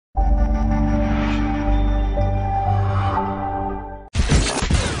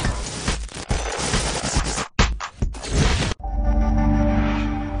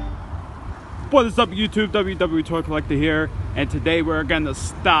What is up, YouTube? WW Toy Collector here, and today we're gonna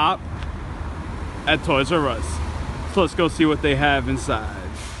stop at Toysrus. So let's go see what they have inside.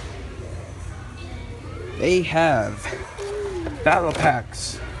 They have battle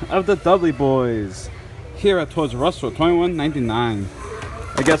packs of the Dudley boys here at Toysrus for $21.99.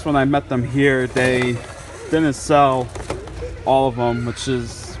 I guess when I met them here, they didn't sell all of them, which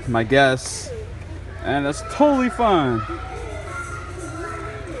is my guess, and that's totally fine.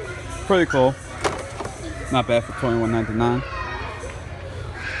 Pretty cool. Not bad for $21.99.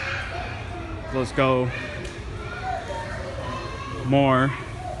 So let's go more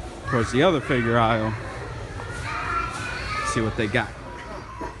towards the other figure aisle. See what they got.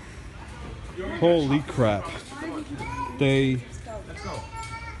 Holy crap. They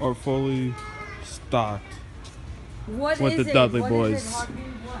are fully stocked with the Dudley boys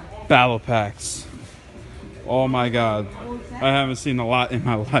battle packs. Oh my god. I haven't seen a lot in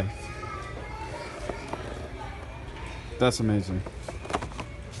my life. That's amazing.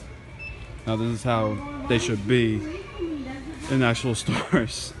 Now this is how they should be in actual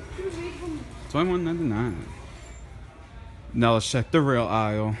stores. $21.99. Now let's check the real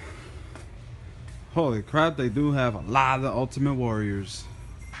aisle. Holy crap, they do have a lot of the Ultimate Warriors.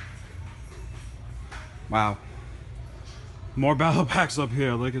 Wow. More battle packs up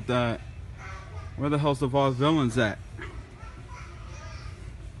here, look at that. Where the hell's the Voss villains at?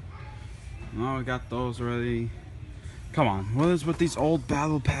 Oh, we got those already. Come on, what is with these old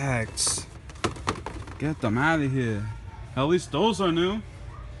battle packs? Get them out of here. At least those are new.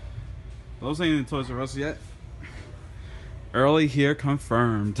 Those ain't in Toysrus yet. Early here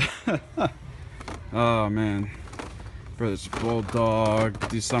confirmed. Oh man. British Bulldog,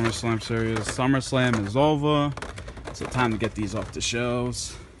 the SummerSlam series. SummerSlam is over. So time to get these off the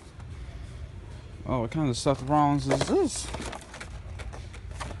shelves. Oh, what kind of Seth Rollins is this?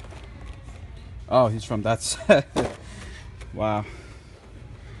 Oh, he's from that set. Wow.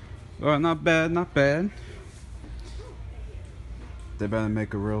 Well, not bad, not bad. They better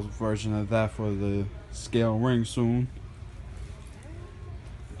make a real version of that for the scale ring soon.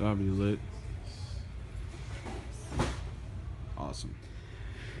 That'll be lit. Awesome.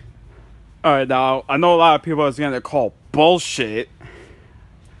 Alright, now, I know a lot of people are going to call bullshit,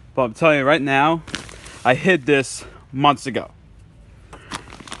 but I'm telling you right now, I hid this months ago.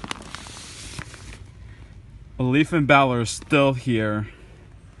 Leaf and Balor is still here.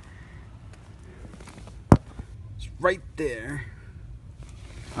 It's right there.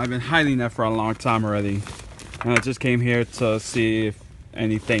 I've been hiding that for a long time already. And I just came here to see if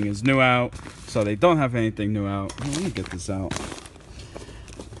anything is new out. So they don't have anything new out. Let me get this out.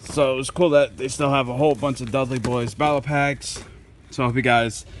 So it's cool that they still have a whole bunch of Dudley Boys battle packs. So I hope you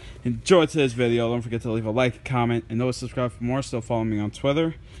guys enjoyed today's video. Don't forget to leave a like, comment, and subscribe for more. Still follow me on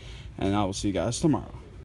Twitter. And I will see you guys tomorrow.